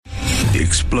The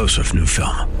explosive new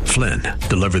film, Flynn,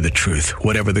 deliver the truth,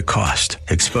 whatever the cost.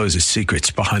 Exposes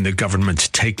secrets behind the government's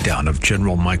takedown of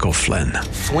General Michael Flynn.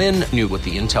 Flynn knew what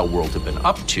the intel world had been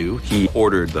up to. He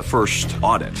ordered the first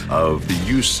audit of the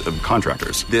use of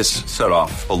contractors. This set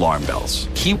off alarm bells.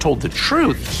 He told the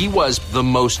truth. He was the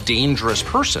most dangerous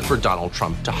person for Donald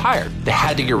Trump to hire. They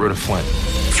had to get rid of Flynn.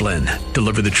 Flynn,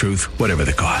 deliver the truth, whatever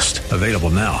the cost. Available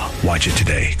now. Watch it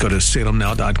today. Go to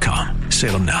salemnow.com.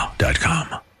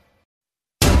 salemnow.com.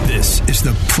 This is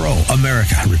the Pro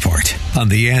America Report on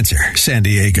The Answer San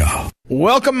Diego.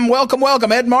 Welcome.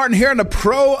 Ed Martin here on the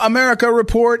Pro America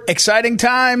Report. Exciting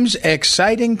times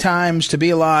to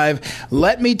be alive.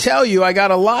 Let me tell you, I got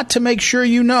a lot to make sure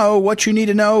you know what you need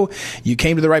to know. You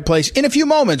came to the right place. In a few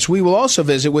moments, we will also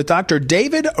visit with Dr.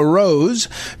 David Rose.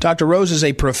 Dr. Rose is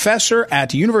a professor at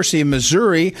the University of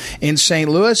Missouri in St.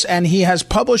 Louis, and he has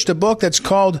published a book that's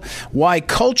called Why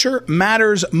Culture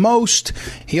Matters Most.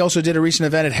 He also did a recent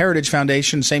event at Heritage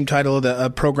Foundation, same title of the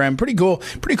program. Pretty cool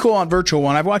on Virtual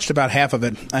One. I've watched about half of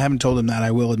it. I haven't told him that. I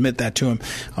will admit that to him.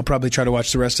 I'll probably try to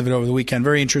watch the rest of it over the weekend.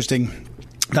 Very interesting.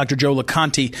 Dr. Joe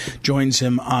LeConte joins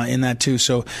him in that too,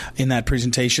 so in that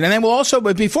presentation. And then we'll also,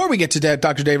 but before we get to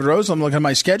Dr. David Rose, I'm looking at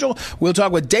my schedule, we'll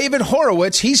talk with David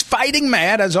Horowitz. He's fighting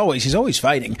mad, as always. He's always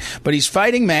fighting, but he's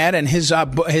fighting mad, and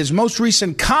his most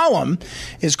recent column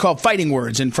is called Fighting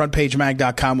Words in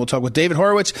frontpagemag.com. We'll talk with David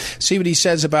Horowitz, see what he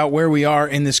says about where we are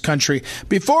in this country.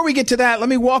 Before we get to that, let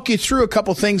me walk you through a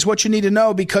couple things, what you need to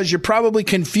know, because you're probably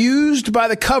confused by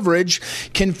the coverage,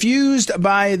 confused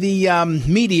by the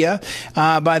media,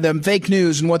 by the fake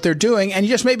news and what they're doing, and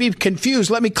you just may be confused.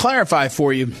 Let me clarify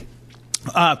for you.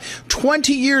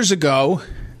 20 years ago,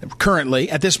 currently,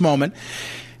 at this moment,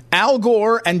 Al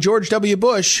Gore and George W.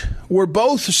 Bush were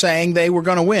both saying they were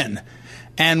going to win.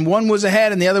 And one was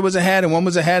ahead and the other was ahead and one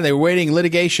was ahead. They were waiting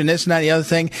litigation, this and that, the other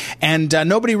thing. And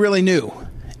nobody really knew.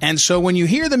 And so when you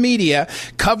hear the media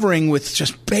covering with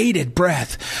just bated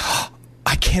breath,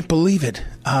 I can't believe it.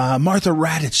 Martha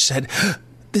Raddatz said,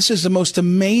 this is the most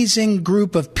amazing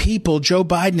group of people Joe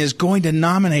Biden is going to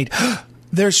nominate.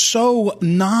 They're so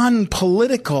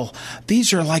non-political.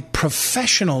 These are like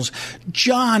professionals.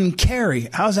 John Kerry.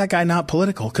 How is that guy not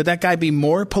political? Could that guy be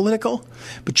more political?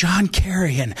 But John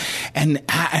Kerry and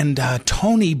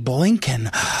Tony Blinken.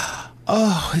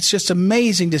 Oh, it's just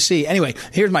amazing to see. Anyway,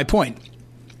 here's my point.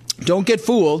 Don't get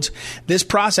fooled. This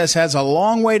process has a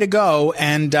long way to go.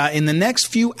 And in the next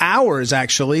few hours,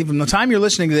 actually, from the time you're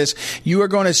listening to this, you are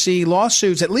going to see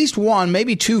lawsuits, at least one,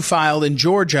 maybe two filed in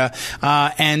Georgia.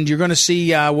 And you're going to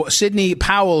see Sidney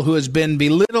Powell, who has been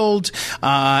belittled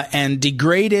and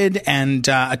degraded and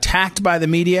attacked by the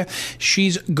media.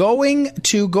 She's going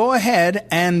to go ahead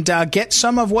and get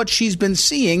some of what she's been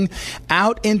seeing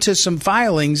out into some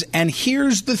filings. And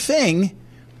here's the thing.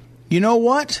 You know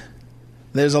what?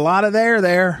 There's a lot of there.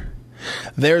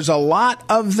 There's a lot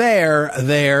of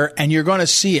there, and you're going to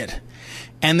see it.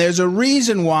 And there's a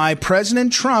reason why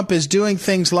President Trump is doing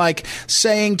things like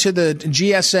saying to the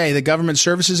GSA, the Government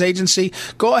Services Agency,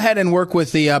 go ahead and work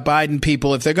with the Biden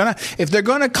people if they're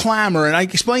gonna clamor. And I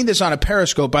explained this on a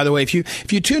Periscope, by the way. If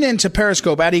you tune in to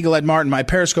Periscope at Eagle Ed Martin, my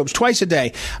Periscopes twice a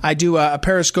day. I do a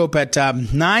Periscope at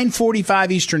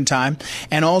 9:45 Eastern Time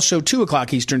and also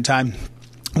 2:00 Eastern Time.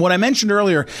 What I mentioned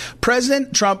earlier,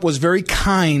 President Trump was very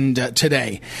kind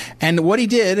today. And what he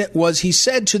did was he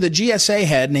said to the GSA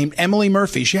head named Emily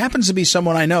Murphy, she happens to be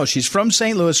someone I know. She's from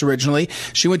St. Louis originally.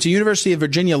 She went to University of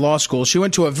Virginia Law School. She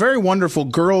went to a very wonderful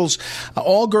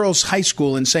all-girls high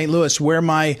school in St. Louis where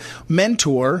my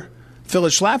mentor,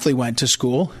 Phyllis Schlafly, went to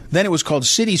school. Then it was called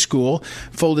City School,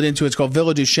 folded into it's called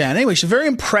Villa Duchesne. Anyway, she's a very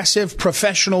impressive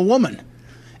professional woman.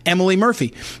 Emily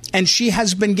Murphy. And she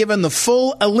has been given the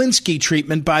full Alinsky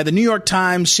treatment by the New York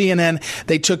Times, CNN.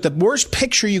 They took the worst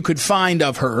picture you could find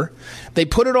of her. They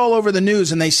put it all over the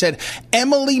news and they said,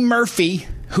 Emily Murphy,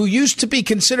 who used to be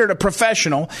considered a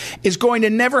professional, is going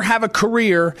to never have a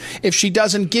career if she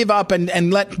doesn't give up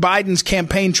and let Biden's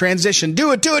campaign transition.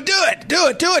 Do it.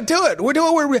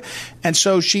 And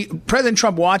so President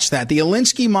Trump watched that. The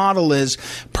Alinsky model is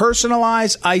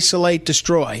personalize, isolate,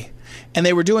 destroy. And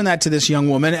they were doing that to this young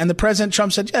woman. And the President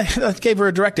Trump said, gave her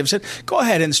a directive, said, go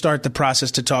ahead and start the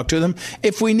process to talk to them.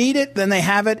 If we need it, then they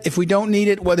have it. If we don't need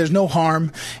it, well, there's no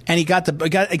harm. And he got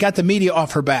the media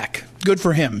off her back. Good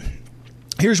for him.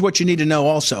 Here's what you need to know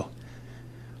also.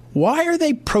 Why are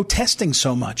they protesting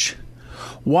so much?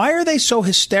 Why are they so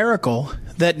hysterical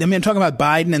that, I'm talking about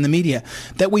Biden and the media,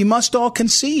 that we must all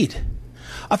concede?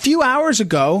 A few hours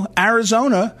ago,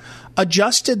 Arizona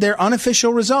adjusted their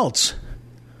unofficial results.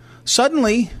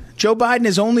 Suddenly, Joe Biden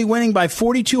is only winning by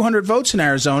 4,200 votes in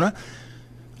Arizona.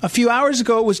 A few hours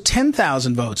ago, it was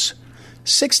 10,000 votes.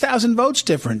 6,000 votes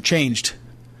different changed.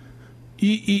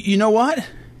 You know what?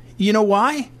 You know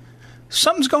why?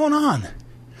 Something's going on.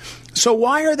 So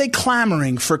why are they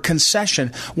clamoring for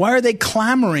concession? Why are they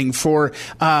clamoring for,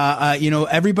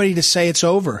 everybody to say it's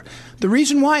over? The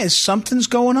reason why is something's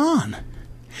going on.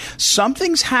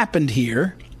 Something's happened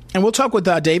here. And we'll talk with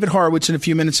David Horowitz in a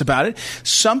few minutes about it.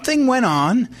 Something went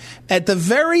on. At the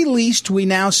very least, we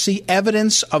now see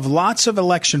evidence of lots of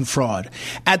election fraud.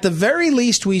 At the very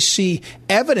least, we see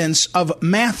evidence of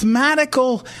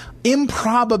mathematical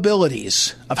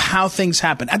improbabilities of how things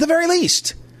happen. At the very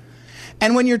least.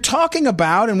 And when you're talking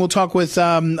about, and we'll talk with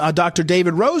Dr.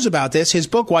 David Rose about this, his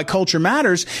book, Why Culture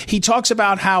Matters, he talks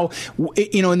about how,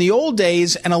 in the old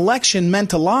days, an election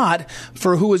meant a lot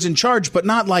for who was in charge, but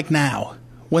not like now.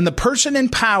 When the person in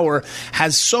power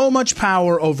has so much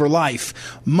power over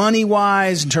life,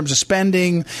 money-wise, in terms of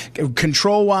spending,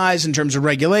 control-wise, in terms of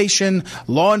regulation,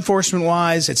 law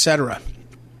enforcement-wise, etc.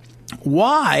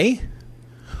 Why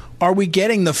are we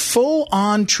getting the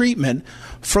full-on treatment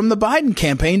from the Biden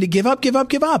campaign to give up, give up,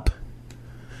 give up?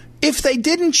 If they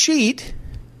didn't cheat,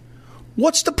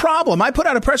 what's the problem? I put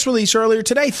out a press release earlier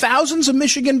today. Thousands of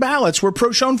Michigan ballots were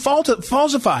shown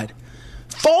falsified.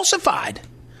 Falsified.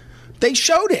 They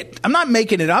showed it. I'm not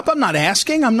making it up. I'm not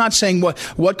asking. I'm not saying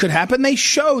what could happen. They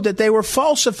showed that they were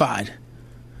falsified.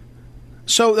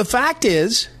 So the fact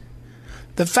is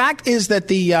that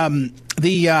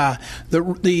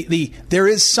there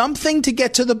is something to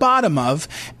get to the bottom of,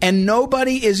 and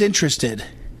nobody is interested.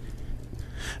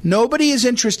 Nobody is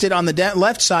interested on the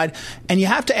left side, and you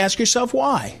have to ask yourself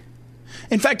why.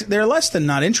 In fact, they're less than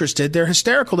not interested. They're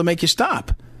hysterical to make you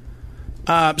stop.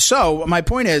 So my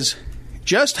point is,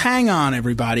 just hang on,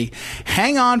 everybody.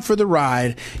 Hang on for the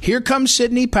ride. Here comes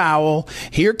Sidney Powell.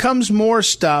 Here comes more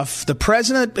stuff. The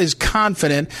president is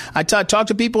confident. I talk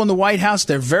to people in the White House.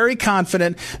 They're very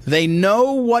confident. They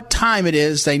know what time it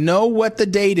is. They know what the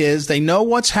date is. They know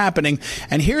what's happening.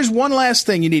 And here's one last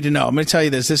thing you need to know. I'm going to tell you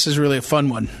this. This is really a fun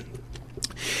one.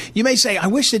 You may say, I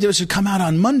wish that this would come out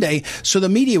on Monday so the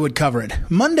media would cover it.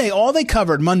 Monday, all they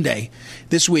covered Monday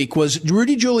this week was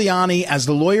Rudy Giuliani as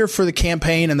the lawyer for the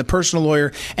campaign and the personal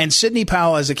lawyer, and Sidney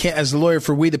Powell as the lawyer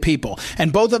for We the People.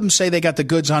 And both of them say they got the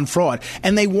goods on fraud.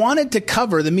 And they wanted to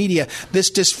cover, the media, this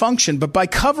dysfunction. But by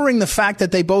covering the fact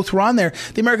that they both were on there,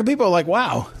 the American people are like,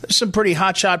 wow, there's some pretty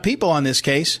hotshot people on this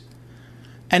case.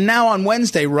 And now on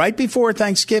Wednesday, right before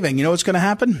Thanksgiving, you know what's going to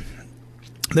happen?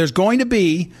 There's going to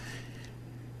be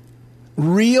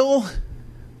real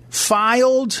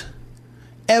filed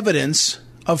evidence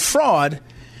of fraud,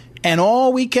 and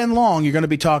all weekend long you're going to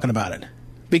be talking about it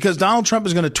because Donald Trump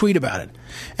is going to tweet about it,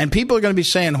 and people are going to be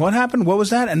saying, what happened? What was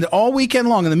that? And all weekend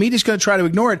long, and the media's going to try to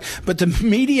ignore it, but the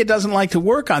media doesn't like to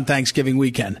work on Thanksgiving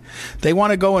weekend. They want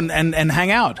to go and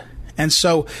hang out. And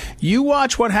so you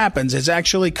watch what happens. It's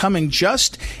actually coming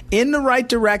just in the right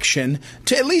direction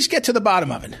to at least get to the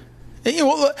bottom of it.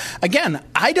 Again,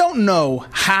 I don't know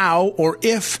how or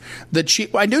if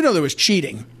I do know there was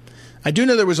cheating. I do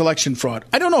know there was election fraud.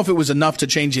 I don't know if it was enough to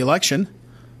change the election.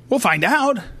 We'll find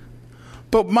out.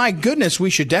 But my goodness,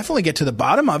 we should definitely get to the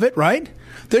bottom of it, right?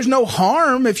 There's no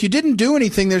harm. If you didn't do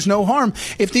anything, there's no harm.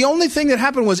 If the only thing that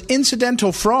happened was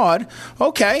incidental fraud,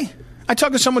 okay. I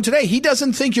talked to someone today. He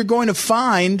doesn't think you're going to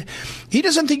find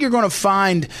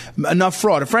enough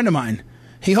fraud. A friend of mine.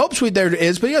 He hopes there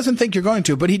is, but he doesn't think you're going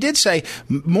to. But he did say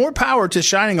more power to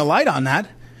shining a light on that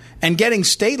and getting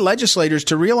state legislators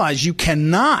to realize you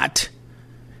cannot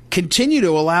continue to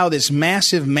allow this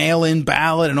massive mail-in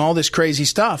ballot and all this crazy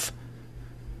stuff.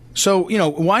 So,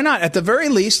 why not? At the very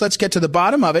least, let's get to the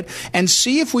bottom of it and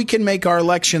see if we can make our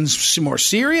elections more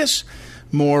serious,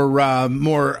 more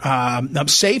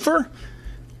safer,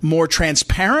 more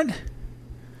transparent.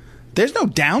 There's no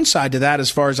downside to that as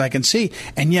far as I can see.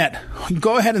 And yet,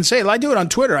 go ahead and say it. I do it on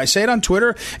Twitter. I say it on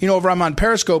Twitter. I'm on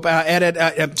Periscope. On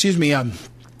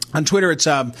Twitter, it's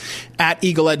at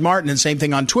Eagle Ed Martin, and same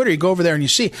thing on Twitter. You go over there and you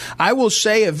see. I will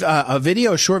say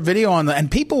a short video and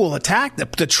people will attack.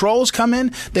 The trolls come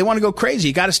in. They want to go crazy.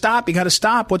 You got to stop. You got to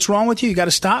stop. What's wrong with you? You got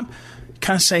to stop.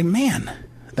 Kind of say, man,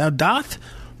 thou doth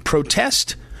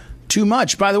protest too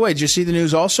much. By the way, did you see the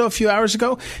news also a few hours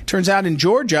ago? Turns out in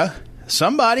Georgia,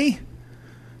 somebody,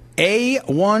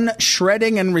 A1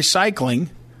 Shredding and Recycling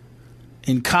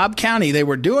in Cobb County, they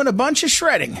were doing a bunch of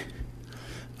shredding.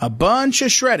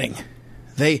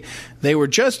 They They were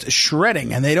just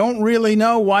shredding, and they don't really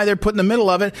know why they're put in the middle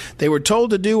of it. They were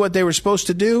told to do what they were supposed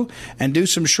to do and do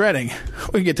some shredding.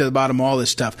 We can get to the bottom of all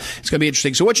this stuff. It's going to be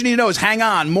interesting. So what you need to know is hang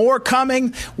on. More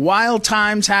coming. Wild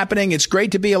times happening. It's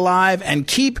great to be alive, and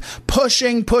keep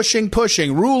pushing.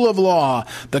 Rule of law,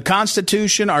 the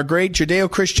Constitution, our great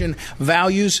Judeo-Christian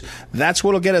values. That's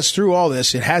what will get us through all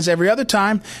this. It has every other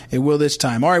time. It will this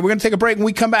time. All right, we're going to take a break. When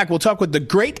we come back, we'll talk with the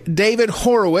great David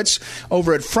Horowitz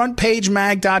over at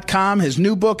frontpagemag.com. His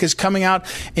new book is coming out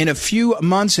in a few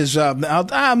months.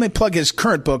 Let me plug his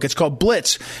current book. It's called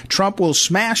Blitz. Trump Will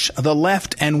Smash the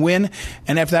Left and Win.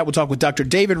 And after that, we'll talk with Dr.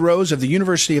 David Rose of the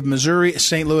University of Missouri,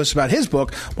 St. Louis, about his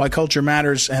book, Why Culture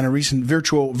Matters, and a recent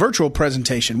virtual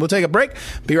presentation. We'll take a break.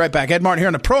 Be right back. Ed Martin here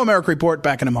on the Pro America Report.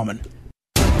 Back in a moment.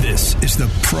 This is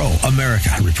the Pro America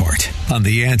Report on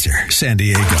The Answer San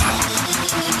Diego.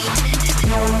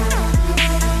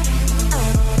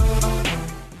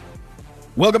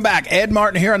 Welcome back. Ed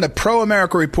Martin here on the Pro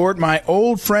America Report. My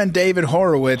old friend David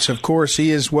Horowitz, of course, he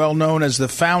is well known as the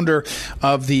founder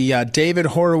of the David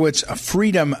Horowitz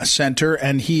Freedom Center,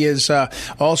 and he is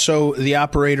also the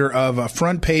operator of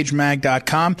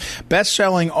frontpagemag.com,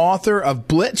 best-selling author of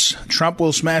Blitz, Trump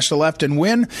Will Smash the Left and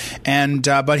Win. And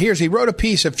but he wrote a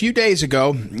piece a few days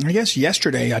ago, I guess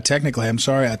yesterday, technically. I'm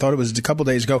sorry, I thought it was a couple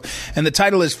days ago. And the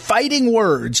title is Fighting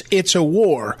Words, It's a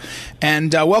War.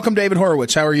 And welcome, David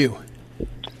Horowitz. How are you?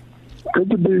 Good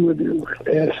to be with you,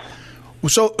 Ed.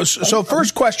 So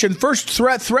first question,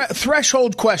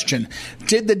 threshold question.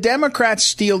 Did the Democrats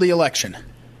steal the election?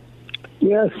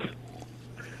 Yes.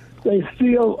 They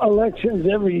steal elections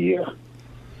every year.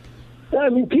 I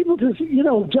mean, people just,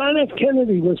 John F.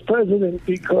 Kennedy was president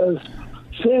because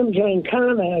Sam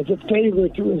Giancana, as a favor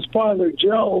to his father,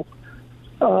 Joe,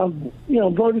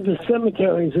 voted the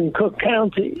cemeteries in Cook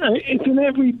County. It's in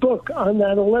every book on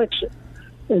that election.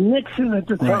 And Nixon at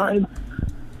the time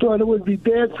thought it would be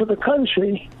bad for the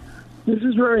country. This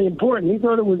is very important. He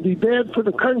thought it would be bad for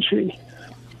the country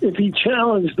if he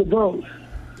challenged the vote.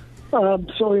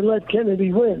 So he let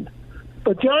Kennedy win.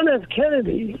 But John F.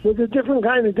 Kennedy was a different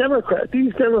kind of Democrat.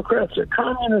 These Democrats are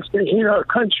communists. They hate our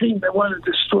country. They want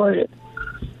to destroy it.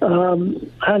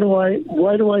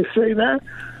 Why do I say that?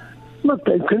 Look,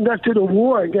 they've conducted a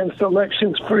war against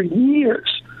elections for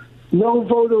years. No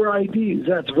voter IDs,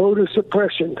 that's voter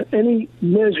suppression. Any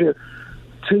measure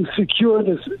to secure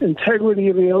the integrity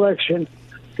of the election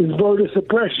is voter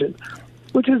suppression,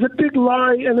 which is a big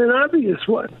lie and an obvious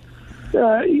one.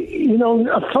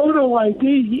 A photo ID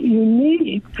you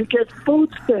need to get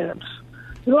food stamps.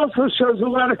 It also shows a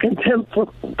lot of contempt for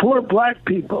poor black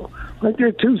people, like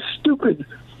they're too stupid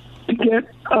to get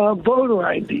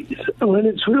voter IDs when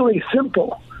it's really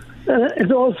simple. And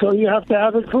also you have to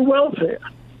have it for welfare.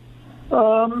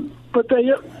 But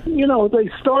they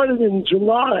started in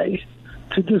July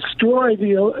to destroy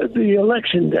the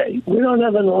election day. We don't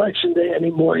have an election day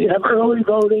anymore. You have early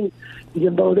voting. You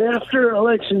can vote after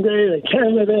election day. They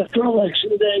can't vote after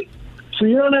election day. So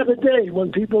you don't have a day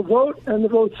when people vote and the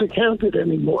votes are counted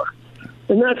anymore.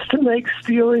 And that's to make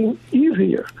stealing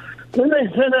easier. Then they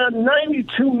sent out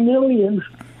 92 million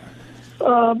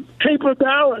paper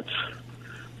ballots,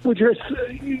 which are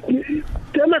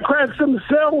Democrats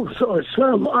themselves, or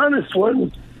some honest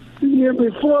ones, the year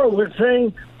before were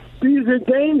saying these are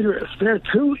dangerous. They're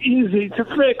too easy to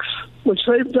fix, which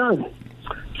they've done.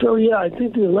 So, yeah, I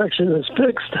think the election is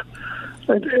fixed.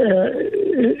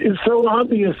 It's so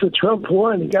obvious that Trump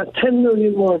won. He got 10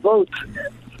 million more votes,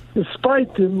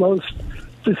 despite the most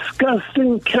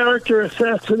disgusting character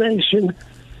assassination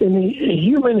in the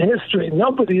human history.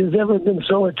 Nobody has ever been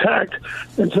so attacked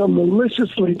and so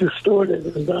maliciously distorted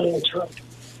as Donald Trump.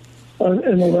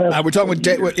 In the last we're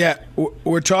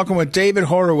talking with David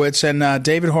Horowitz, and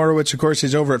David Horowitz, of course,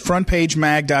 is over at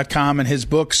frontpagemag.com, and his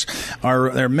books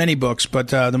there are many books, but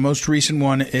the most recent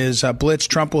one is Blitz,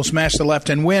 Trump Will Smash the Left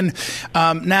and Win.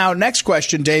 Now, next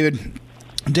question, David.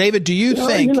 David, do you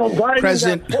think Biden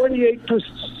President got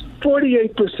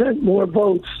 48% more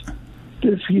votes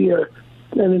this year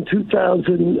than in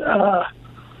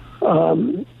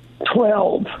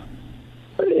 2012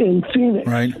 in Phoenix,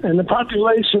 right? And the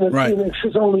population of Phoenix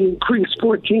has only increased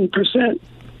 14%.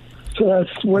 So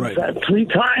that's that 3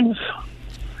 times.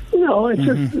 It's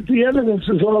just the evidence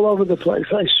is all over the place.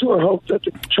 I sure hope that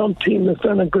the Trump team has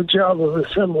done a good job of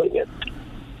assembling it.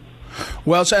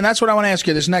 Well, and that's what I want to ask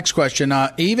you. This next question,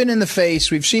 even in the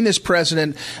face, we've seen this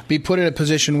president be put in a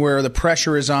position where the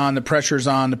pressure is on, the pressure's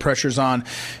on, the pressure's on.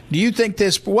 Do you think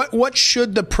this? What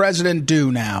should the president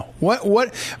do now?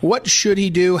 What should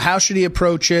he do? How should he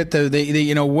approach it?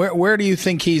 Where do you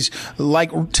think he's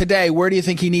like today? Where do you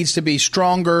think he needs to be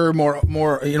stronger, more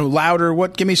louder?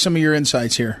 Give me some of your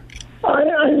insights here.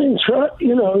 I think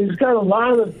he's got a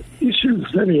lot of issues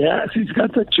that he has. He's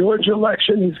got the Georgia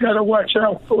election he's got to watch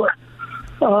out for.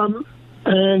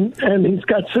 And he's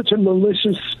got such a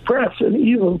malicious press and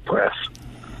evil press.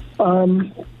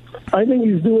 I think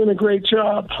he's doing a great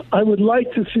job. I would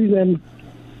like to see them,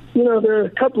 there are a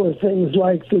couple of things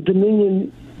like the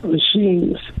Dominion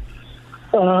machines.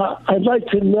 I'd like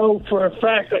to know for a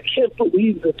fact, I can't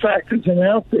believe the fact isn't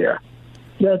out there,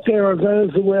 that they're a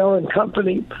Venezuelan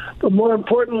company. But more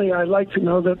importantly, I'd like to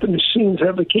know that the machines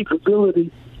have the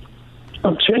capability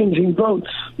of changing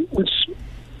votes, which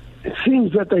it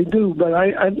seems that they do, but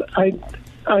I'd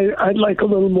like a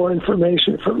little more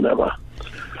information from them.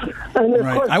 And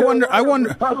of course, I wonder.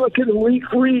 Republican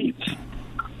elite reads.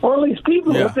 All these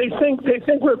people, what they think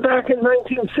we're back in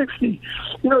 1960.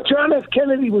 John F.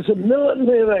 Kennedy was a militant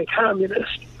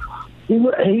anti-communist. He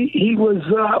was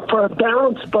for a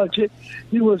balanced budget.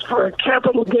 He was for a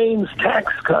capital gains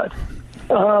tax cut.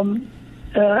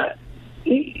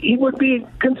 He would be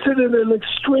considered an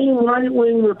extreme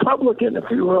right-wing Republican if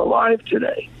he were alive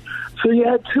today. So you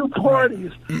had two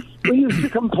parties. We used to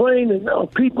complain, and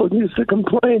people used to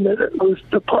complain that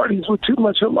the parties were too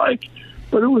much alike,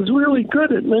 but it was really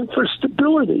good. It meant for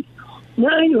stability.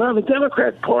 Now you have a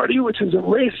Democrat Party, which is a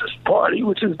racist party,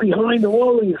 which is behind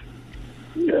all these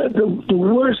the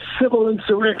worst civil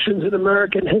insurrections in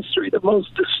American history, the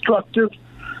most destructive.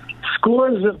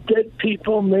 Scores of dead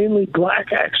people, mainly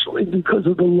black, actually, because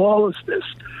of the lawlessness,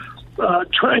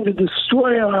 trying to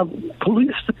destroy our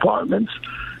police departments.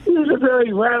 This is a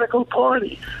very radical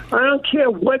party. I don't care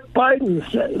what Biden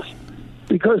says,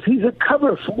 because he's a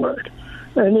cover for it.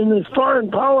 And in his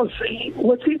foreign policy,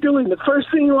 what's he doing? The first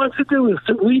thing he wants to do is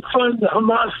to refund the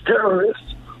Hamas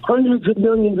terrorists hundreds of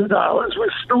millions of dollars,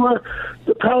 restore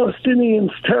the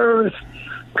Palestinians' terrorist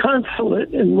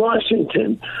consulate in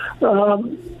Washington,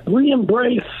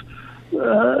 re-embrace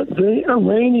the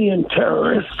Iranian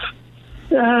terrorists,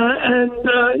 and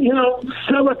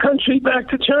sell a country back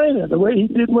to China the way he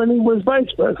did when he was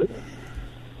vice president.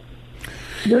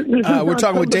 We're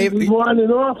talking with David. We want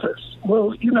in office.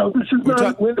 Well, this is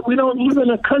not. We don't live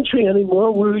in a country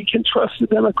anymore where we can trust the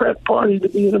Democrat Party to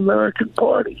be an American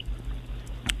party.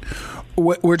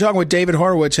 We're talking with David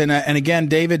Horowitz, and again,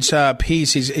 David's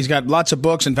piece, he's got lots of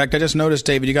books. In fact, I just noticed,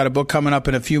 David, you got a book coming up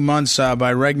in a few months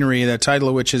by Regnery, the title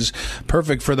of which is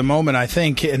perfect for the moment, I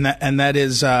think, and that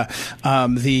is how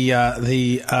the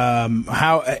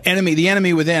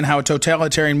enemy within, how a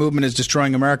totalitarian movement is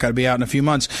destroying America. It'll be out in a few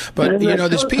months. But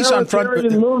this piece on front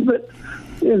movement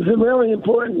is really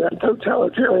important. That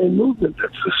totalitarian movement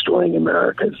that's destroying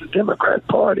America is the Democrat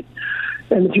Party.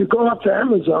 And if you go up to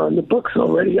Amazon, the book's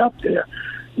already up there.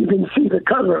 You can see the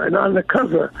cover, and on the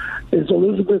cover is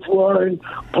Elizabeth Warren,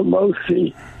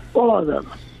 Pelosi, all of them.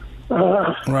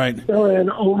 Right. And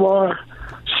Omar,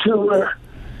 Schiller.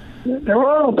 They're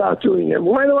all about doing it.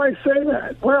 Why do I say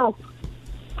that? Well,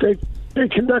 they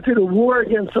conducted a war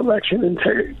against election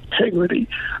integrity.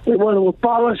 They want to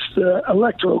abolish the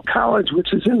Electoral College,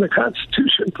 which is in the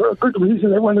Constitution, for a good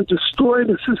reason. They want to destroy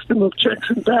the system of checks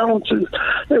and balances.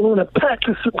 They want to pack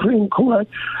the Supreme Court.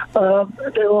 They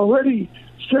already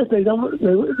said they want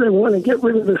to get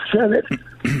rid of the Senate.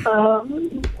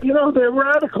 They're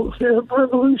radicals. They're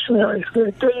revolutionaries.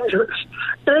 They're dangerous.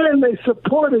 And they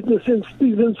supported these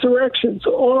insurrections.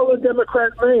 All the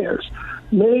Democrat mayors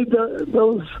made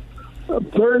those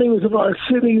burnings of our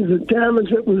cities, the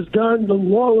damage that was done, the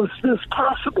lawlessness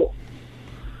possible.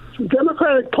 The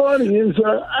Democratic Party is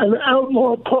an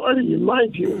outlaw party, in my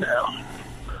view now.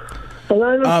 And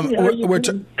I don't see how you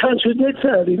can contradict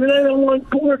that. Even they don't want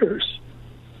borders.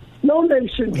 No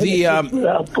nation can exist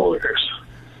without borders.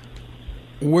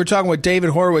 We're talking with David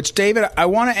Horowitz. David, I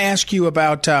want to ask you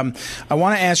about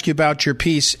your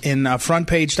piece in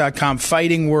frontpage.com,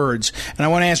 Fighting Words, and I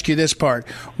want to ask you this part: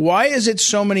 why is it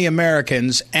so many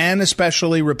Americans, and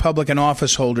especially Republican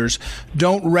office holders,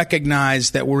 don't recognize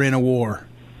that we're in a war?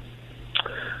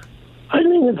 I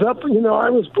think it's up. I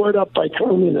was brought up by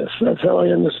communists. That's how I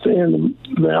understand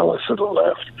the malice of the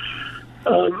left.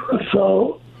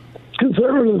 So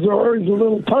conservatives are always a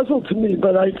little puzzled to me,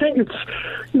 but I think it's,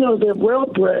 they're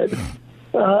well-bred.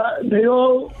 They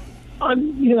all,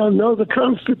 know the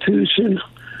Constitution,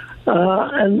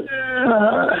 and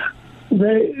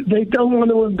they don't want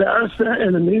to embarrass their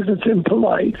enemies. It's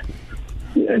impolite.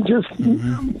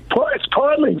 It's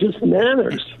partly just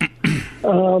manners.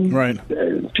 Right.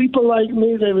 People like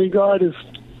me, they regard as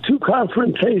too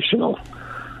confrontational.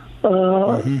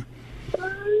 When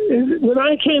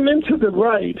I came into the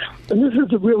right, and this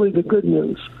is really the good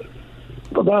news,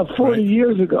 about 40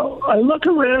 years ago, I look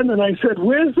around and I said,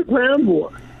 where's the ground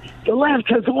war? The left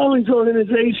has all these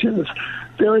organizations.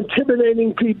 They're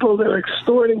intimidating people. They're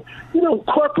extorting.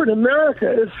 Corporate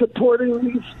America is supporting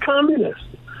these communists.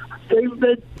 They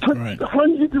put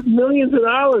hundreds of millions of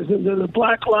dollars into the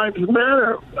Black Lives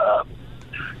Matter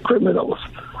criminals.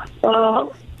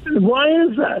 Why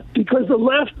is that? Because the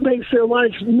left makes their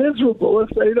lives miserable if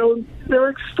they don't.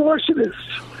 They're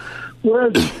extortionists.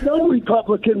 Whereas no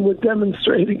Republican would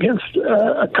demonstrate against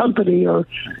a company or,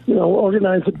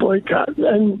 organize a boycott.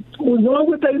 And nor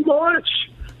would they march.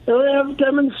 They would have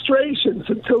demonstrations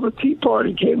until the Tea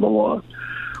Party came along.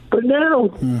 But now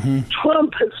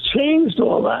Trump has changed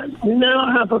all that. We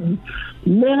now have a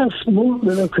mass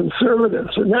movement of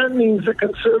conservatives, and that means the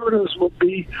conservatives will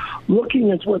be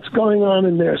looking at what's going on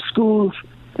in their schools,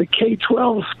 the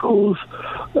K-12 schools,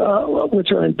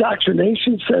 which are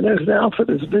indoctrination centers now for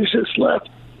this vicious left.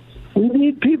 We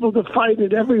need people to fight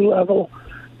at every level,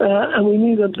 and we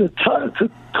need them to talk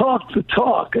the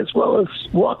talk as well as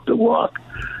walk the walk.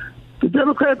 The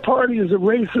Democrat Party is a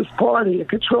racist party. It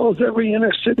controls every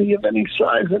inner city of any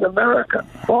size in America.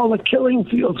 All the killing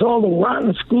fields, all the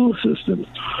rotten school systems,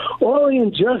 all the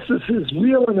injustices,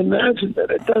 real and imagined, that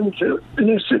are done to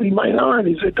inner city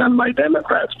minorities are done by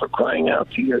Democrats, for crying out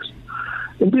tears.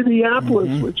 In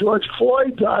Minneapolis, where George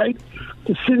Floyd died,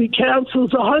 the city council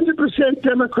is 100%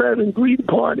 Democrat and Green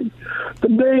Party. The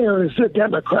mayor is a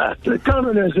Democrat. The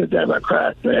governor is a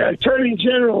Democrat. The attorney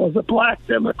general is a black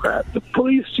Democrat. The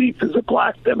police chief is a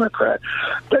black Democrat.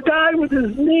 The guy with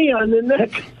his knee on the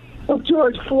neck of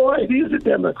George Floyd, he's a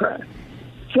Democrat.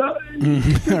 So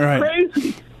it's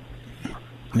crazy.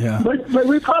 Yeah. But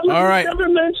Republicans never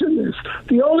mention this.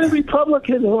 The only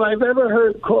Republican who I've ever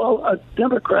heard call a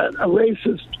Democrat a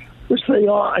racist, which they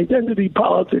are, identity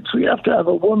politics. We have to have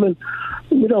a woman,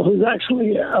 who's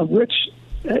actually a rich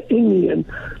Indian,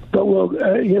 but will,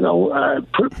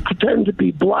 pretend to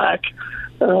be black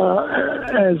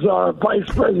as our vice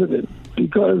president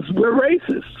because we're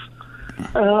racists.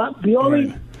 The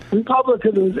only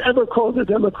Republican who's ever called a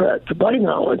Democrat, to my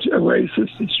knowledge, a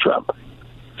racist is Trump.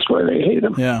 That's why they hate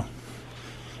him. Yeah.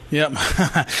 Yep.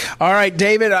 All right,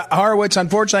 David Horowitz,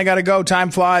 unfortunately, I got to go. Time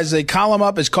flies. The column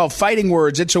up is called Fighting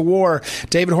Words. It's a War.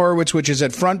 David Horowitz, which is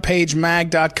at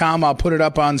frontpagemag.com. I'll put it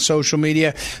up on social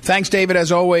media. Thanks, David,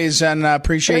 as always, and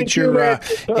appreciate your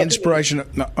inspiration.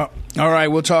 All right,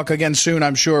 we'll talk again soon,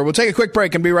 I'm sure. We'll take a quick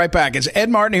break and be right back. It's Ed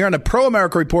Martin here on the Pro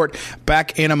America Report.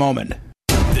 Back in a moment.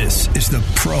 This is the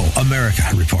Pro America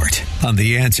Report on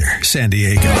The Answer San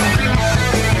Diego.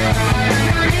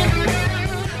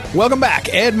 Welcome back.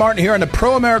 Ed Martin here on the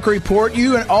Pro America Report.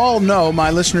 You all know,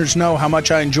 my listeners know, how much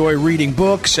I enjoy reading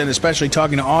books and especially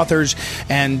talking to authors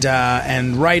and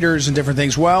writers and different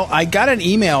things. Well, I got an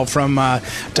email from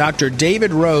Dr.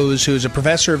 David Rose, who's a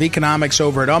professor of economics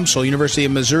over at UMSL, University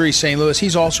of Missouri, St. Louis.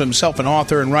 He's also himself an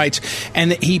author and writes.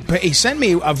 And he sent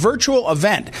me a virtual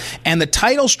event. And the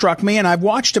title struck me, and I've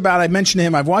watched about, I mentioned to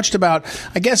him, I've watched about,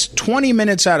 I guess, 20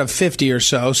 minutes out of 50 or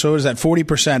so. So is that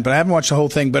 40%? But I haven't watched the whole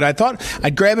thing. But I thought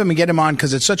I'd grab him and get him on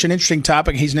because it's such an interesting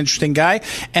topic. He's an interesting guy.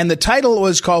 And the title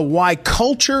was called Why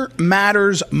Culture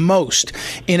Matters Most.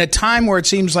 In a time where it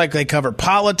seems like they cover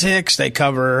politics, they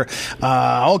cover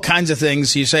all kinds of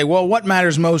things. You say, well, what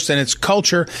matters most? And it's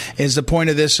culture is the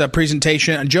point of this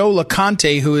presentation. Joe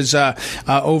LeConte, who is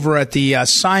over at the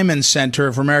Simon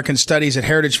Center for American Studies at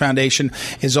Heritage Foundation,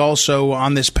 is also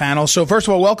on this panel. So first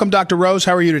of all, welcome, Dr. Rose.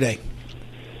 How are you today?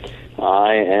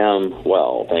 I am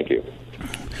well, thank you.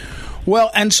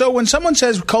 Well, and so when someone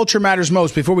says culture matters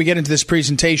most, before we get into this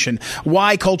presentation,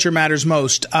 why culture matters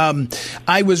most,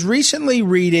 I was recently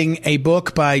reading a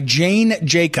book by Jane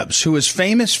Jacobs, who is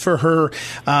famous for her,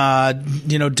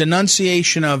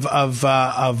 denunciation of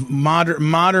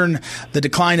modern, the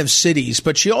decline of cities.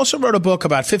 But she also wrote a book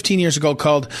about 15 years ago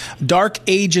called Dark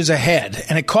Ages Ahead.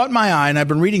 And it caught my eye, and I've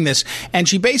been reading this. And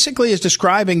she basically is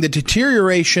describing the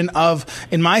deterioration of,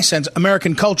 in my sense,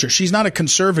 American culture. She's not a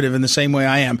conservative in the same way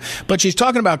I am. But she's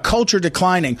talking about culture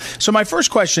declining. So my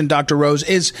first question, Dr. Rose,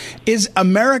 is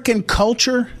American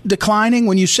culture declining?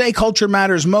 When you say culture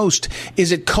matters most,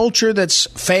 is it culture that's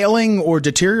failing or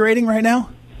deteriorating right now?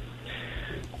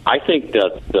 I think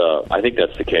that's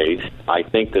the case. I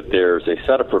think that there's a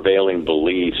set of prevailing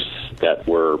beliefs that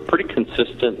were pretty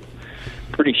consistent,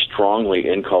 pretty strongly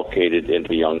inculcated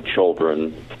into young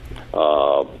children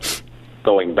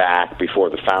going back before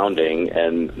the founding,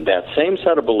 and that same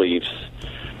set of beliefs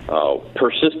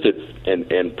persisted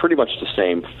in pretty much the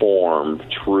same form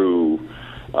through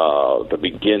the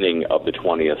beginning of the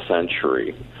 20th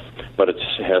century. But it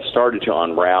has started to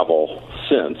unravel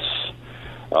since,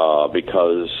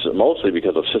 mostly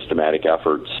because of systematic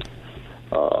efforts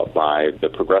by the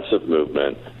progressive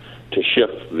movement to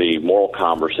shift the moral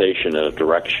conversation in a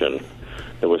direction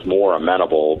that was more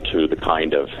amenable to the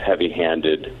kind of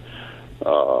heavy-handed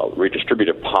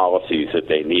redistributive policies that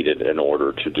they needed in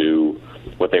order to do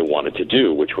what they wanted to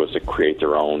do, which was to create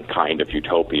their own kind of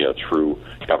utopia through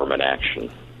government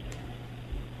action.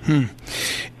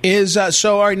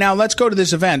 So all right, now let's go to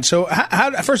this event. So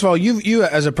first of all, you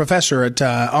as a professor at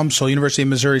UMSL, University of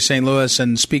Missouri St. Louis,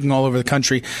 and speaking all over the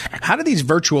country, how do these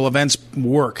virtual events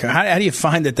work? How do you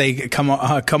find that they come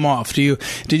off?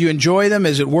 Did you enjoy them?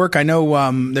 Is it work? I know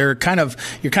you're kind of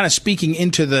speaking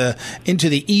into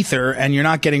the ether, and you're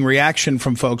not getting reaction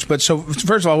from folks. But so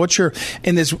first of all,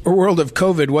 in this world of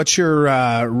COVID, what's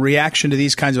your reaction to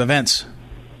these kinds of events?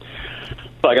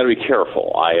 Well, I got to be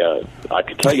careful. I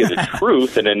could tell you the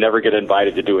truth and then never get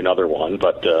invited to do another one.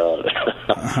 But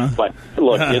but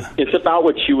look, it's about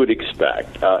what you would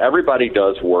expect. Everybody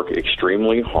does work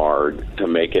extremely hard to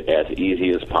make it as easy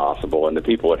as possible, and the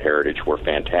people at Heritage were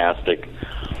fantastic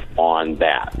on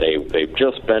that. They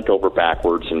just bent over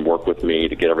backwards and worked with me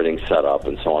to get everything set up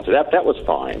and so on. So that was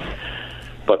fine.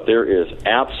 But there is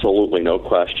absolutely no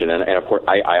question, and of course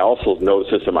I also notice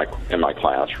this in my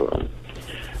classroom.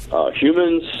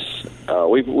 Humans,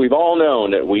 we've all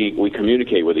known that we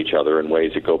communicate with each other in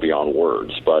ways that go beyond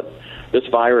words, but this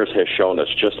virus has shown us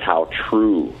just how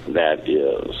true that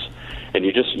is. And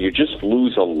you just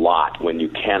lose a lot when you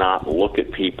cannot look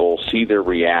at people, see their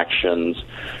reactions,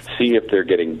 see if they're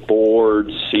getting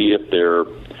bored, see if they're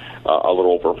a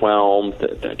little overwhelmed.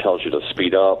 That tells you to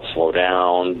speed up, slow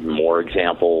down, more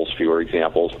examples, fewer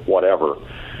examples, whatever.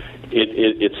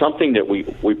 It's something that we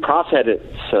process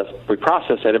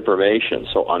that information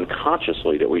so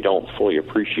unconsciously that we don't fully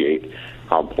appreciate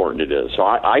how important it is. So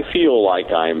I feel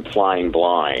like I'm flying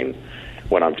blind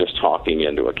when I'm just talking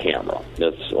into a camera.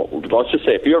 Let's just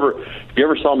say if you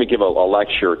ever saw me give a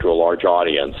lecture to a large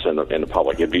audience in the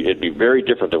public, it'd be very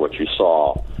different than what you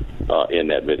saw in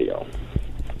that video.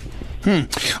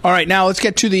 All right, now let's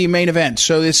get to the main event.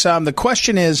 So this, the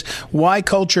question is why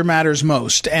culture matters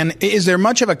most, and is there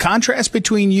much of a contrast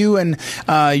between you and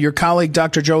your colleague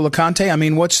Dr. Joe LeConte? I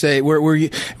mean,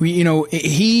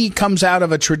 he comes out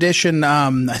of a tradition.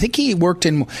 I think he worked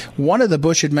in one of the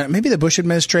maybe the Bush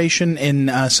administration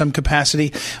in some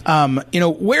capacity. Let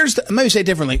me say it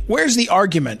differently. Where's the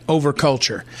argument over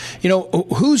culture?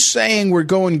 Who's saying we're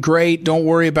going great? Don't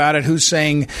worry about it. Who's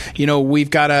saying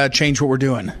we've got to change what we're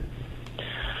doing?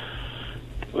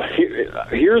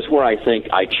 Here's where I think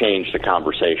I changed the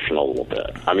conversation a little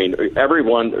bit. I mean,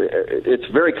 it's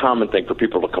a very common thing for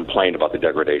people to complain about the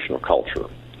degradation of culture.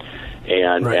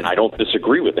 And right. And I don't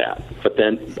disagree with that. But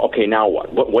then, okay, now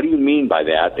what? What do you mean by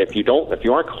that? If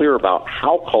you aren't clear about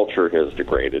how culture has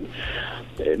degraded,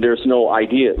 there's no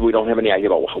idea, we don't have any idea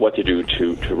about what to do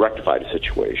to rectify the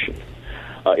situation.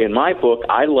 In my book,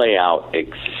 I lay out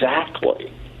exactly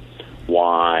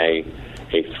why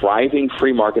a thriving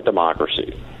free market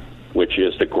democracy, which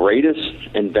is the greatest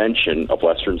invention of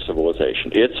Western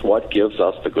civilization. It's what gives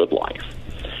us the good life.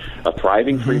 A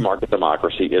thriving free market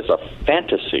democracy is a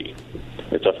fantasy.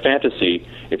 It's a fantasy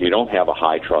if you don't have a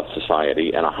high-trust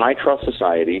society. And a high-trust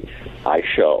society, I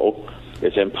show,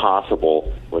 is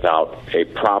impossible without a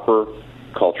proper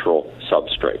cultural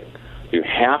substrate. You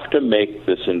have to make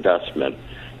this investment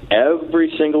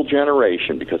every single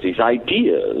generation, because these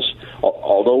ideas,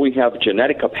 although we have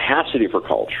genetic capacity for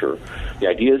culture, the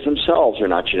ideas themselves are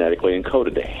not genetically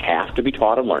encoded. They have to be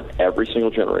taught and learned every single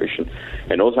generation.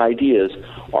 And those ideas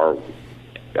are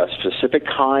a specific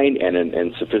kind and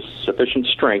in sufficient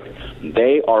strength.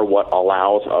 They are what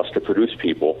allows us to produce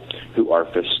people who are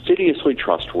fastidiously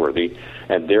trustworthy,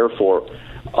 and therefore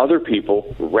other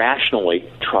people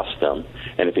rationally trust them.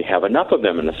 And if you have enough of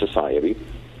them in a society,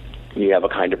 you have a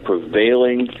kind of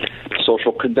prevailing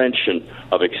social convention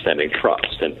of extending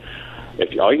trust. And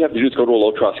if all you have to do is go to a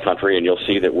low-trust country, and you'll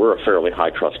see that we're a fairly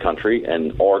high-trust country,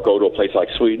 or go to a place like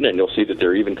Sweden, and you'll see that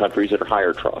there are even countries that are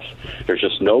higher trust. There's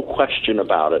just no question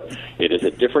about it. It is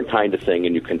a different kind of thing,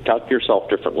 and you conduct yourself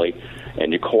differently,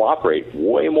 and you cooperate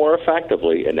way more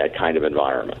effectively in that kind of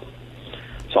environment.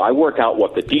 So I work out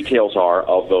what the details are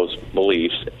of those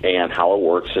beliefs and how it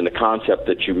works, and the concept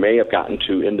that you may have gotten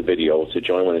to in the video, it's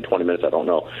only within 20 minutes, I don't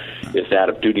know, is that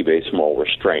of duty-based moral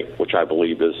restraint, which I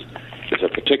believe is a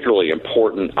particularly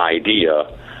important idea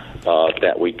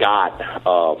that we got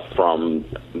from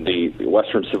the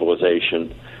Western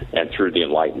civilization and through the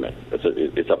Enlightenment.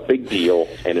 It's a big deal,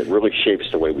 and it really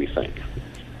shapes the way we think.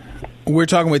 We're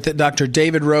talking with Dr.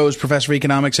 David Rose, professor of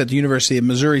economics at the University of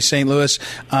Missouri, St. Louis,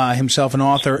 himself an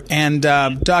author. And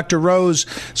Dr. Rose,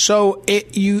 so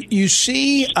you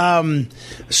see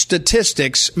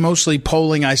statistics, mostly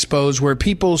polling, I suppose, where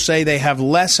people say they have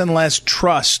less and less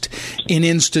trust in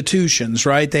institutions,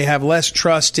 right? They have less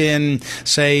trust in,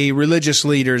 say, religious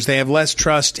leaders. They have less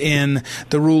trust in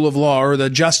the rule of law or the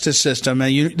justice system,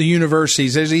 the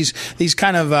universities. There's these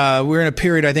kind of we're in a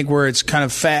period, I think, where it's kind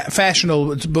of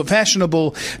fashionable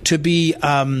to be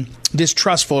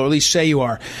distrustful, or at least say you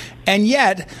are. And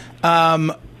yet,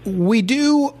 we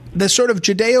do the sort of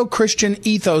Judeo-Christian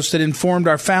ethos that informed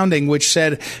our founding, which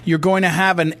said you're going to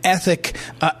have an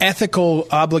ethical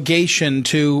obligation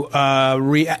to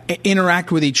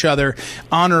interact with each other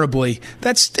honorably.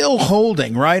 That's still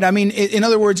holding, right? I mean, in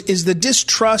other words, is the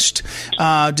distrust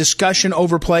discussion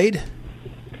overplayed?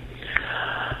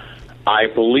 I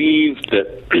believe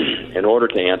that in order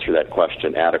to answer that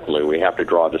question adequately, we have to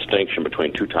draw a distinction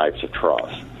between two types of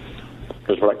trust.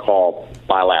 There's what I call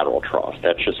bilateral trust.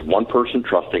 That's just one person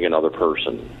trusting another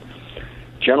person.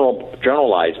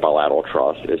 Generalized bilateral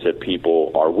trust is that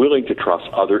people are willing to trust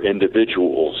other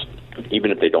individuals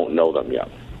even if they don't know them yet.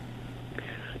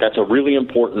 That's a really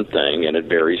important thing, and it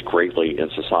varies greatly in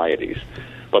societies.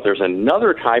 But there's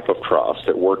another type of trust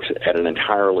that works at an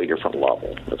entirely different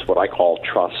level. It's what I call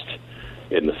trust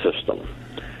in the system,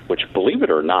 which, believe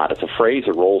it or not, it's a phrase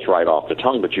that rolls right off the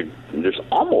tongue, but there's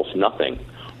almost nothing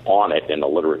on it in the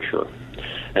literature.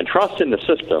 And trust in the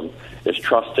system is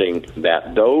trusting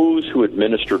that those who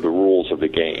administer the rules of the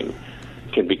game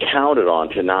can be counted on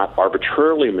to not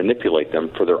arbitrarily manipulate them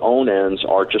for their own ends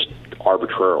or just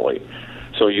arbitrarily.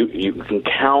 So you can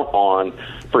count on,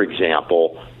 for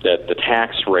example, that the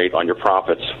tax rate on your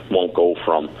profits won't go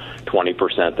from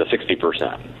 20% to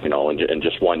 60%, in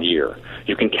just 1 year.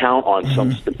 You can count on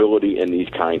some stability in these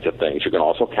kinds of things. You can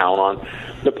also count on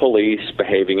the police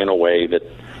behaving in a way that,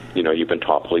 you've been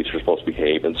taught police are supposed to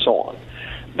behave, and so on.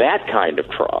 That kind of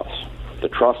trust, the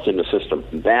trust in the system,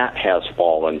 that has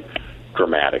fallen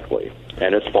dramatically.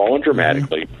 And it's fallen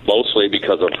dramatically mostly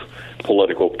because of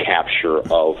political capture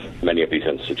of many of these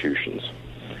institutions.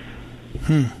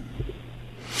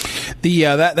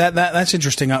 That's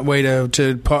interesting way to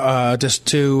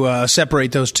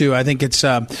separate those two. I think it's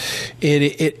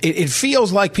it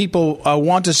feels like people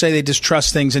want to say they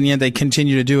distrust things, and yet they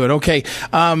continue to do it. Okay,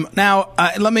 now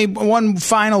one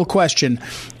final question.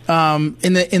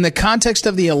 In the context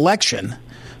of the election,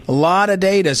 a lot of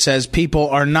data says people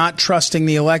are not trusting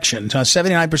the election.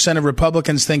 79% of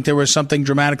Republicans think there was something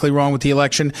dramatically wrong with the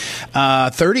election.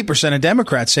 30% of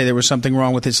Democrats say there was something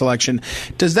wrong with this election.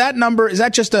 Does that number, is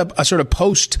that just a sort of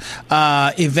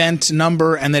post-event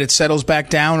number and that it settles back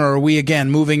down, or are we,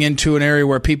 again, moving into an area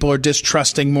where people are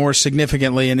distrusting more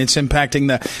significantly and it's impacting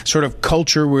the sort of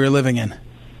culture we're living in?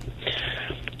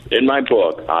 In my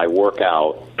book, I work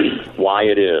out why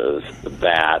it is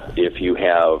that if you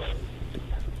have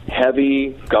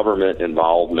heavy government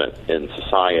involvement in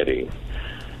society,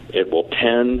 it will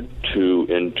tend to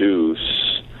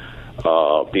induce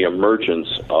the emergence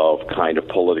of kind of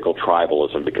political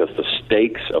tribalism, because the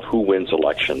stakes of who wins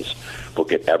elections will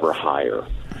get ever higher.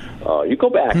 You go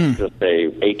back to, say,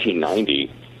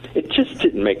 1890, it just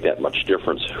didn't make that much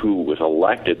difference who was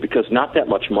elected, because not that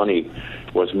much money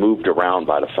was moved around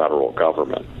by the federal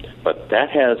government. But that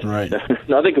has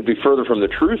nothing could be further from the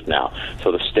truth now.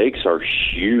 So the stakes are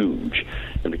huge.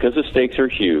 And because the stakes are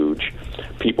huge,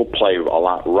 people play a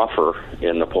lot rougher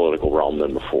in the political realm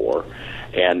than before.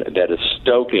 And that is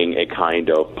stoking a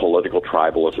kind of political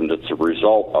tribalism that's a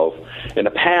result of, in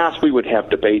the past, we would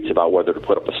have debates about whether to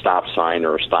put up a stop sign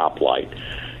or a stoplight.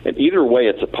 And either way,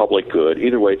 it's a public good.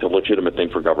 Either way, it's a legitimate thing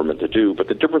for government to do. But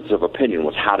the difference of opinion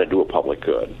was how to do a public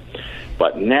good.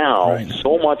 But now,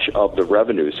 so much of the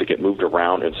revenues that get moved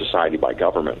around in society by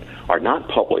government are not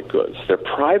public goods. They're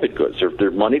private goods.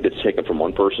 They're money that's taken from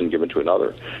one person and given to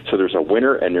another. So there's a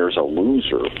winner and there's a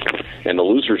loser. And the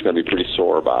loser is going to be pretty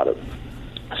sore about it.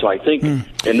 So I think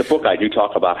in the book I do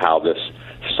talk about how this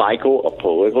cycle of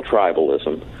political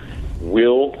tribalism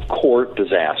will court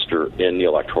disaster in the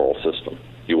electoral system.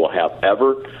 You will have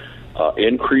ever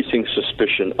increasing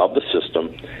suspicion of the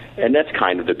system, and that's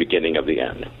kind of the beginning of the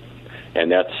end. And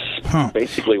that's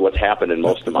basically what's happened in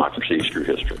most democracies through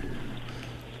history.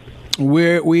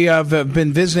 We have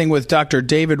been visiting with Dr.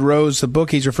 David Rose. The book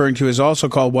he's referring to is also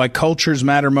called Why Cultures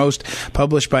Matter Most,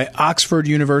 published by Oxford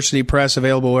University Press,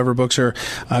 available wherever books are.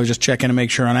 I was just checking to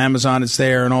make sure on Amazon it's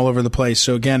there and all over the place.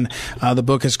 So again, the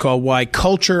book is called Why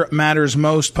Culture Matters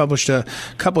Most, published a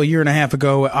year and a half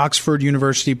ago at Oxford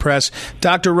University Press.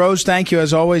 Dr. Rose, thank you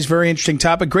as always. Very interesting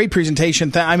topic. Great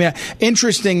presentation.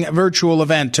 Interesting virtual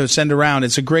event to send around.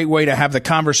 It's a great way to have the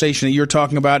conversation that you're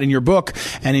talking about in your book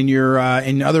and in your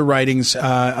in other writings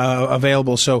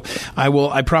available. So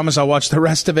I promise I'll watch the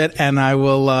rest of it, and I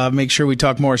will make sure we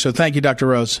talk more. So thank you, Dr.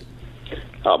 Rose.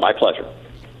 My pleasure.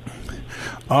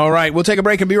 All right, we'll take a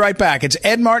break and be right back. It's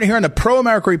Ed Martin here on the Pro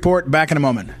America Report. Back in a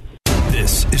moment.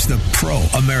 This is the Pro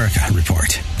America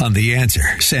Report on The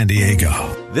Answer San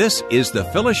Diego. This is the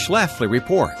Phyllis Schlafly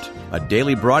Report, a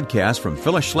daily broadcast from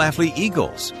Phyllis Schlafly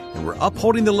Eagles, and we're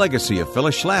upholding the legacy of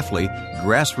Phyllis Schlafly,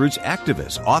 grassroots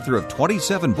activist, author of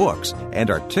 27 books,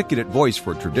 and articulate voice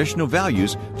for traditional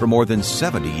values for more than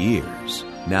 70 years.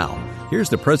 Now, here's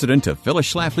the president of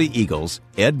Phyllis Schlafly Eagles,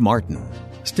 Ed Martin.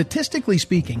 Statistically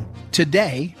speaking,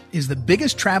 today is the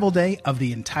biggest travel day of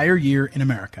the entire year in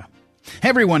America.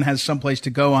 Everyone has someplace to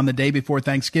go on the day before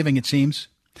Thanksgiving, it seems.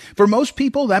 For most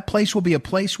people, that place will be a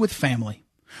place with family.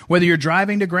 Whether you're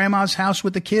driving to grandma's house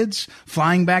with the kids,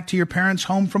 flying back to your parents'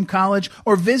 home from college,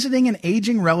 or visiting an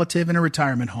aging relative in a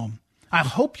retirement home, I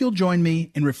hope you'll join me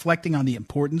in reflecting on the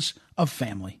importance of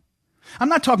family. I'm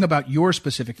not talking about your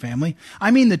specific family.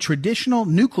 I mean the traditional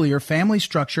nuclear family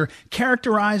structure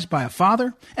characterized by a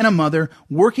father and a mother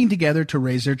working together to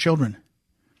raise their children.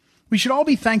 We should all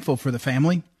be thankful for the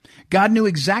family. God knew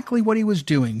exactly what he was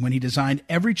doing when he designed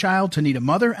every child to need a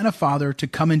mother and a father to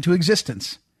come into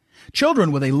existence.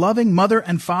 Children with a loving mother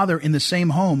and father in the same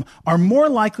home are more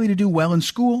likely to do well in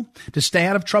school, to stay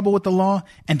out of trouble with the law,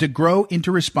 and to grow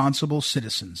into responsible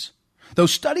citizens. Though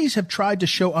studies have tried to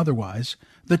show otherwise,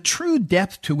 the true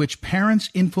depth to which parents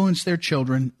influence their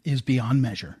children is beyond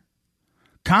measure.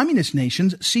 Communist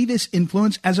nations see this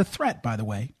influence as a threat, by the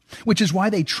way, which is why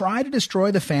they try to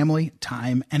destroy the family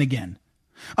time and again.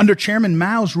 Under Chairman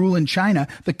Mao's rule in China,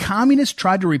 the communists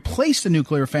tried to replace the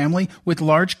nuclear family with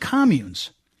large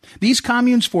communes. These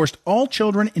communes forced all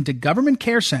children into government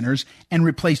care centers and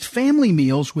replaced family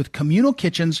meals with communal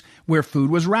kitchens where food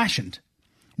was rationed.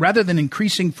 Rather than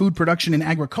increasing food production in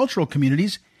agricultural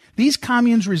communities, these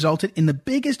communes resulted in the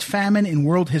biggest famine in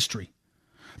world history.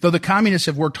 Though the communists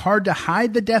have worked hard to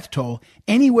hide the death toll,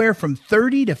 anywhere from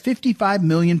 30 to 55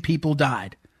 million people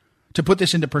died. To put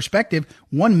this into perspective,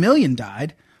 1 million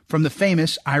died from the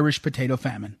famous Irish potato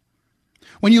famine.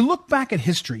 When you look back at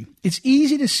history, it's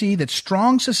easy to see that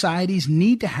strong societies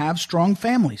need to have strong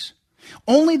families.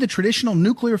 Only the traditional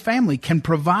nuclear family can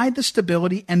provide the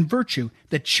stability and virtue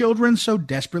that children so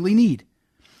desperately need.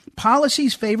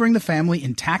 Policies favoring the family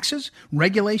in taxes,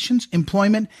 regulations,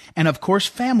 employment, and of course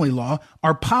family law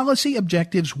are policy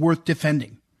objectives worth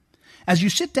defending. As you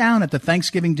sit down at the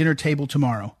Thanksgiving dinner table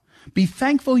tomorrow, be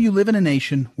thankful you live in a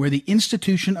nation where the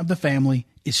institution of the family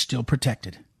is still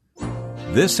protected.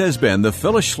 This has been the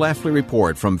Phyllis Schlafly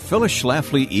Report from Phyllis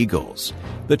Schlafly Eagles.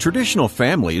 The traditional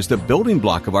family is the building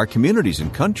block of our communities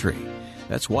and country.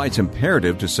 That's why it's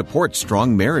imperative to support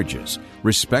strong marriages,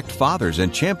 respect fathers,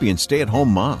 and champion stay-at-home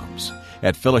moms.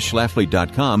 At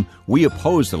phyllisschlafly.com, we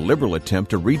oppose the liberal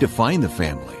attempt to redefine the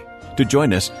family. To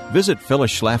join us, visit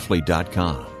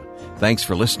phyllisschlafly.com. Thanks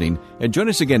for listening, and join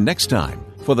us again next time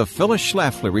for the Phyllis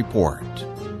Schlafly Report.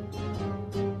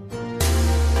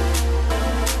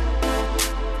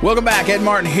 Welcome back. Ed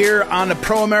Martin here on the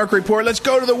Pro America Report. Let's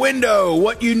go to the window.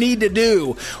 What you need to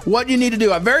do. What you need to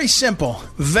do. Very simple.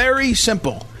 Very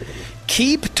simple.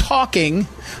 Keep talking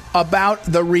about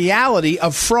the reality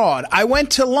of fraud. I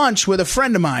went to lunch with a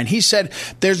friend of mine. He said,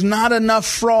 there's not enough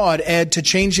fraud, Ed, to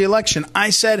change the election. I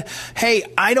said, hey,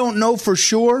 I don't know for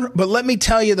sure, but let me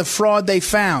tell you the fraud they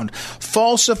found.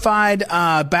 Falsified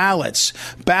ballots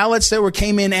that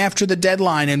came in after the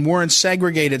deadline and weren't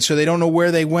segregated, so they don't know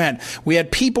where they went. We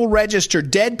had people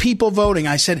registered, dead people voting.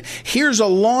 I said, here's a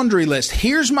laundry list.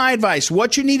 Here's my advice.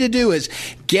 What you need to do is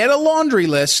get a laundry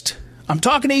list. I'm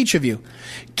talking to each of you.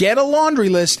 Get a laundry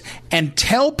list and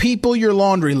tell people your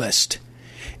laundry list.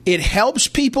 It helps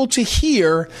people to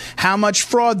hear how much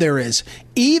fraud there is.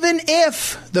 Even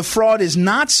if the fraud is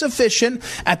not sufficient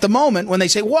at the moment when they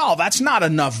say, well, that's not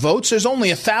enough votes. There's only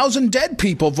 1,000 dead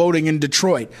people voting in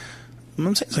Detroit.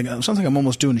 It sounds like I'm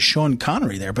almost doing Sean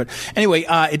Connery there. But anyway,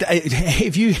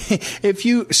 if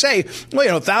you say,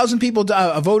 well, 1,000 people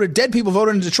voted, dead people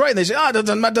voted in Detroit, and they say, oh,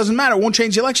 that doesn't matter, it won't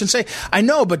change the election. Say, I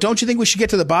know, but don't you think we should get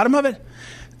to the bottom of it?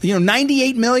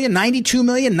 98 million, 92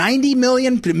 million, 90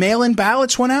 million mail-in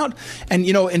ballots went out. And,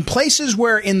 in places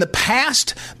where in the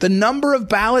past the number of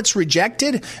ballots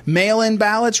rejected, mail-in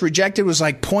ballots rejected was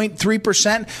like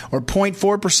 0.3% or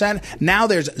 0.4%. Now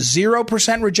there's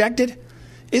 0% rejected.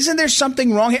 Isn't there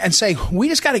something wrong here? And say, we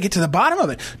just got to get to the bottom of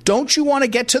it. Don't you want to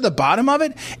get to the bottom of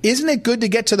it? Isn't it good to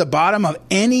get to the bottom of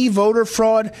any voter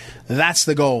fraud? That's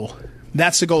the goal.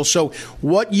 That's the goal. So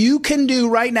what you can do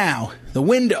right now, the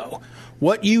window,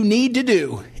 what you need to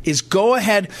do is go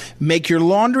ahead, make your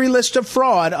laundry list of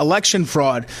fraud, election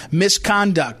fraud,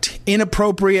 misconduct,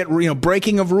 inappropriate,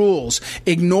 breaking of rules,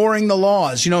 ignoring the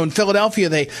laws. In Philadelphia,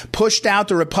 they pushed out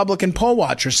the Republican poll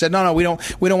watchers, said, no, we don't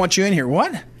want you in here.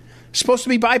 What? It's supposed to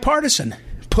be bipartisan.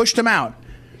 Pushed them out.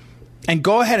 And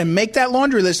go ahead and make that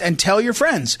laundry list and tell your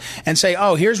friends and say,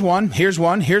 oh, here's one.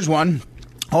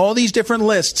 All these different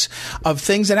lists of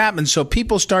things that happen. So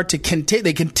people start to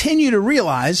continue to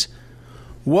realize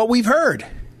what we've heard.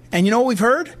 And you know what we've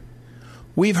heard?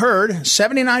 We've heard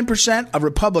 79% of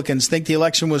Republicans think the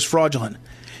election was fraudulent.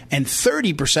 And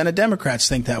 30% of Democrats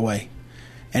think that way.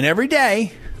 And every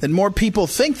day that more people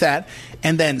think that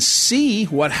and then see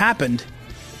what happened,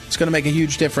 it's going to make a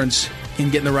huge difference in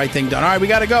getting the right thing done. All right, we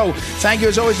got to go. Thank you,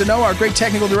 as always, to Noah, our great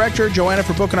technical director, Joanna,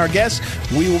 for booking our guests.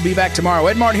 We will be back tomorrow.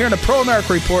 Ed Martin here on the Pro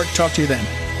America Report. Talk to you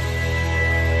then.